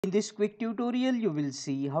In this quick tutorial, you will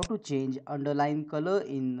see how to change underline color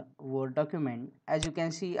in Word document. As you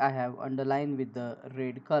can see, I have underlined with the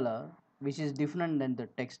red color, which is different than the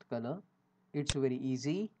text color. It's very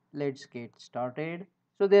easy. Let's get started.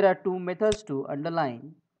 So there are two methods to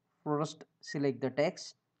underline. First, select the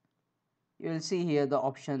text. You will see here the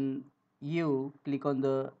option U. Click on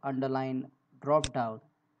the underline drop down.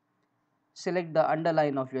 Select the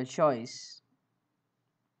underline of your choice.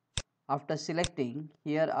 After selecting,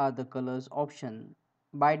 here are the colors option.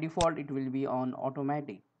 By default, it will be on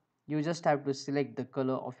automatic. You just have to select the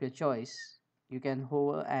color of your choice. You can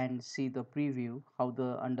hover and see the preview how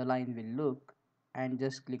the underline will look and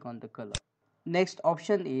just click on the color. Next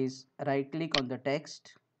option is right click on the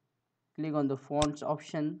text, click on the fonts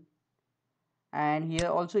option, and here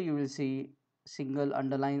also you will see single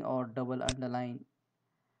underline or double underline,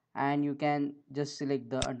 and you can just select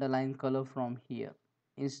the underline color from here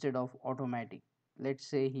instead of automatic. Let's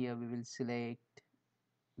say here we will select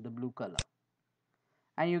the blue color,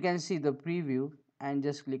 and you can see the preview and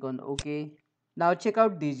just click on OK. Now check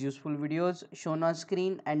out these useful videos shown on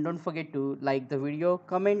screen, and don't forget to like the video,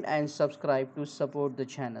 comment and subscribe to support the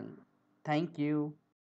channel. Thank you.